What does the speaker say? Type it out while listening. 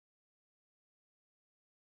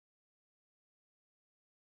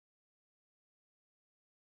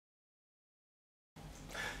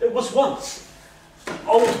There was once an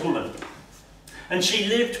old woman, and she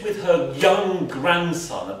lived with her young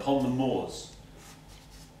grandson upon the moors.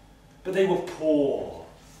 But they were poor.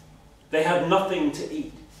 They had nothing to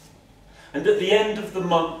eat. And at the end of the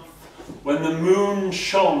month, when the moon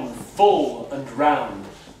shone full and round,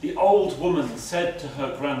 the old woman said to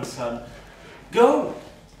her grandson, "Go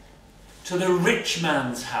to the rich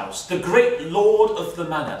man's house, the great lord of the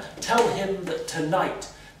manor. Tell him that tonight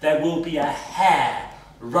there will be a hare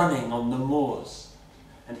running on the moors,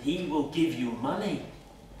 and he will give you money."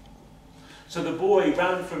 So the boy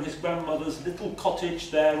ran from his grandmother's little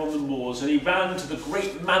cottage there on the moors, and he ran to the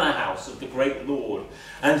great manor house of the great lord,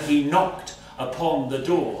 and he knocked upon the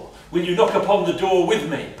door. "Will you knock upon the door with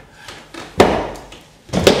me?"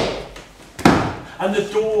 And the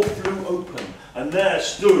door flew open, and there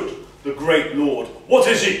stood the great lord. "What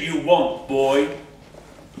is it you want, boy?"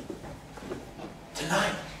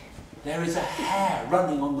 "Tonight there is a hare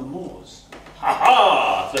running on the moors." "Ha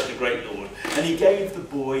ha!" said the great lord, and he gave the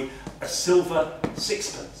boy a silver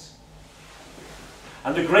sixpence.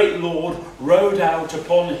 And the great lord rode out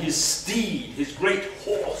upon his steed, his great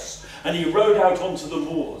horse, and he rode out onto the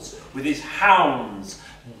moors with his hounds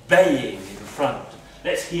baying in front.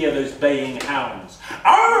 Let's hear those baying hounds.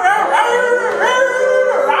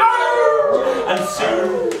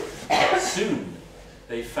 And soon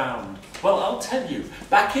they found, well, I'll tell you,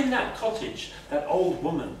 back in that cottage, that old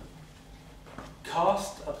woman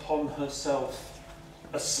cast upon herself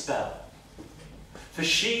a spell. For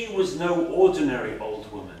she was no ordinary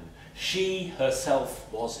old woman. She herself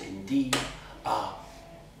was indeed a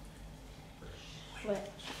witch.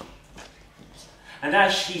 And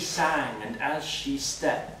as she sang and as she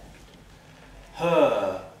stepped,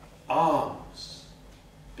 her arms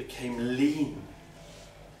became lean,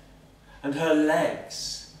 and her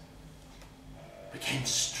legs became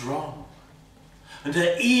strong, and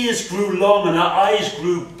her ears grew long, and her eyes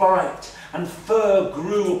grew bright, and fur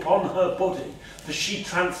grew upon her body, for she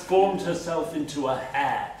transformed herself into a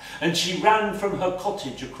hare, and she ran from her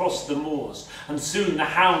cottage across the moors, and soon the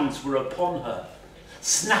hounds were upon her,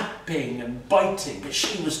 snapping and biting, but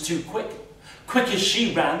she was too quick. Quick as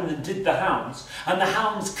she ran and did the hounds, and the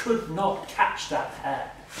hounds could not catch that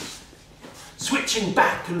hare. Switching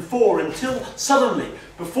back and forth until suddenly,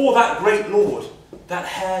 before that great lord, that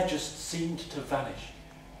hare just seemed to vanish.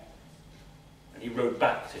 And he rode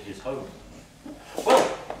back to his home. Well,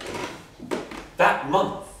 that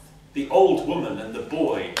month, the old woman and the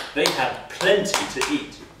boy, they had plenty to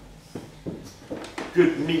eat.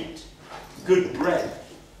 Good meat, good bread.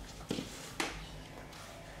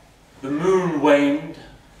 The moon waned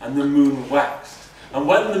and the moon waxed. And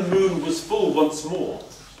when the moon was full once more,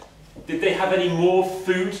 did they have any more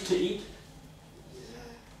food to eat?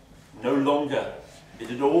 No longer. It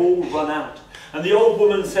had all run out. And the old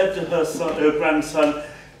woman said to her grandson,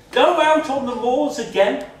 "Go out on the moors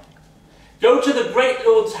again. Go to the great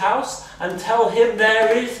lord's house and tell him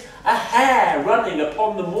there is a hare running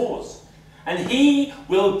upon the moors, and he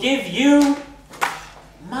will give you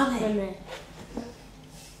money."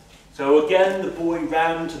 So again the boy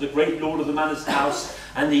ran to the great lord of the manor's house,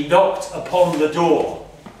 and he knocked upon the door.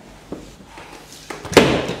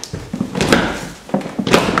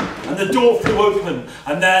 And the door flew open,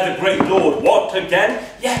 and there the great lord, what again?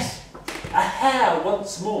 Yes, a hare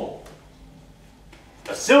once more.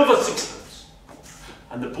 A silver sixpence.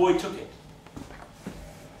 And the boy took it.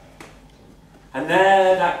 And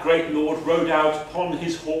there that great lord rode out upon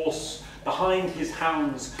his horse behind his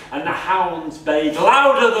hounds, and the hounds bayed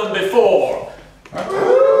louder than before.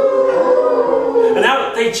 And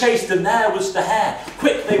out they chased, and there was the hare.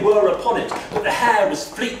 Quick they were upon it, but the hare was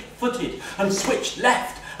fleet-footed and switched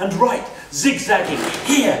left and right, zigzagging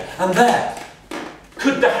here and there.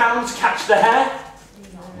 Could the hounds catch the hare?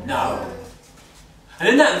 No. And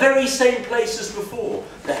in that very same place as before,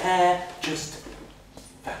 the hare just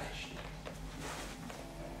vanished.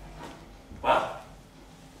 Well,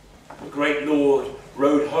 the great lord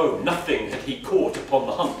rode home. Nothing had he caught upon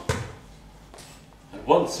the hunt. And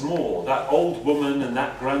once more, that old woman and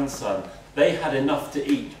that grandson, they had enough to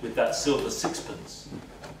eat with that silver sixpence.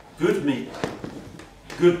 Good meat,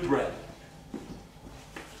 good bread.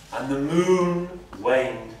 And the moon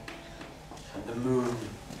waned, and the moon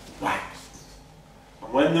waxed.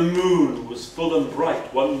 And when the moon was full and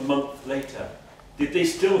bright 1 month later, did they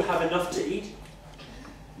still have enough to eat?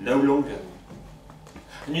 No longer.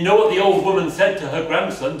 And you know what the old woman said to her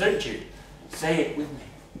grandson, don't you? Say it with me.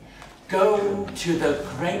 Go to the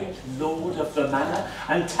great lord of the manor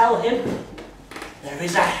and tell him there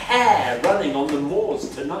is a hare running on the moors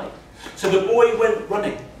tonight. So the boy went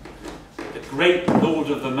running. The great lord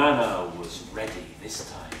of the manor was ready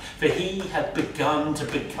this time. for he had begun to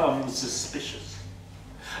become suspicious.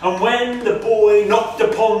 And when the boy knocked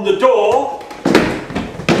upon the door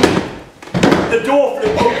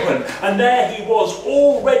flew open, and there he was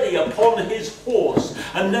already upon his horse,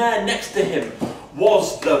 and there next to him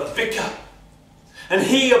was the vicar, and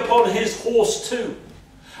he upon his horse too.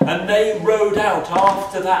 And they rode out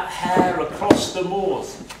after that hare across the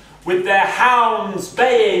moors, with their hounds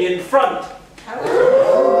baying in front.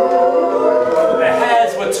 The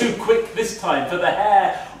hares were too quick this time, for the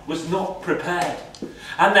hare was not prepared.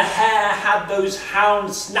 And the hare had those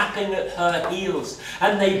hounds snapping at her heels,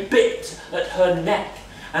 and they bit at her neck,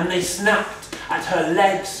 and they snapped at her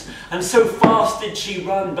legs, and so fast did she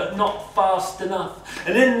run, but not fast enough.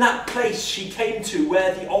 And in that place she came to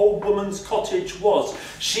where the old woman's cottage was,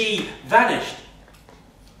 she vanished.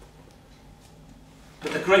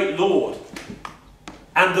 But the great lord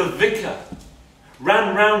and the vicar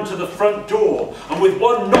ran round to the front door, and with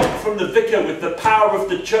one knock from the vicar, with the power of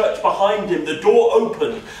the church behind him, the door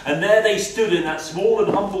opened, and there they stood in that small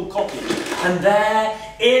and humble cottage, and there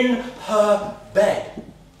in her bed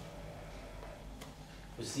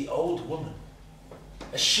was the old woman,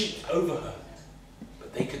 a sheet over her,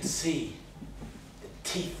 but they could see the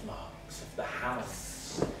teeth marks of the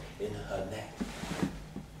hounds in her neck.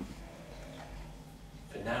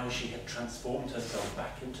 For now she had transformed herself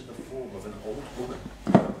back into the form of an old woman.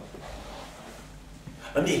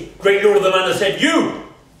 And the great lord of the manor said, "You,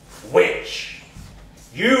 witch,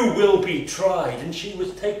 you will be tried." And she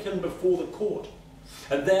was taken before the court.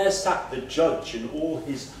 And there sat the judge in all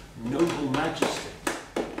his noble majesty.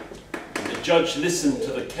 And the judge listened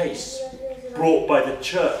to the case brought by the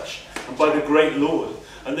church and by the great lord.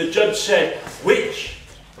 And the judge said, "Witch,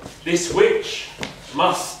 this witch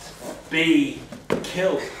must be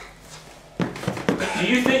killed." Do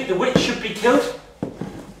you think the witch should be killed?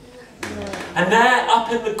 And there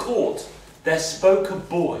up in the court there spoke a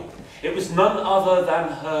boy. It was none other than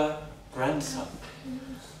her grandson.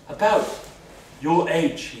 About your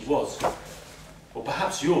age he was, or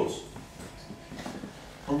perhaps yours.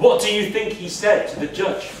 And what do you think he said to the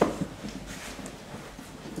judge?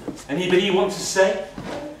 Anybody want to say?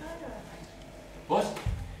 What?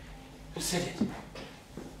 Who said it?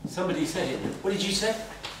 Somebody said it. What did you say?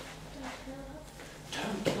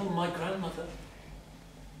 Don't kill my grandmother.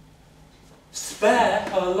 Spare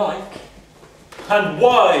her life. And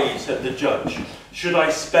why, said the judge, should I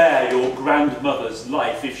spare your grandmother's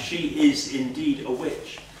life if she is indeed a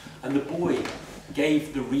witch? And the boy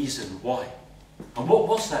gave the reason why. And what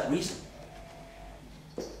was that reason?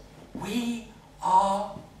 We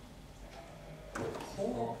are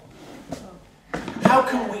poor. How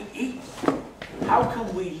can we eat? How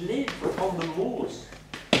can we live upon the moors?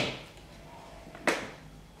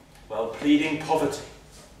 Well, pleading poverty.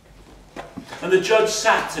 And the judge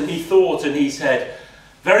sat and he thought and he said,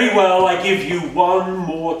 "Very well, I give you one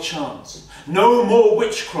more chance. No more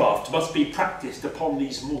witchcraft must be practiced upon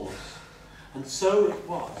these moors." And so it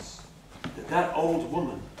was that that old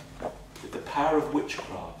woman, with the power of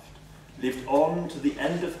witchcraft, lived on to the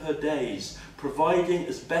end of her days, providing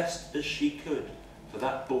as best as she could for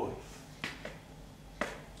that boy.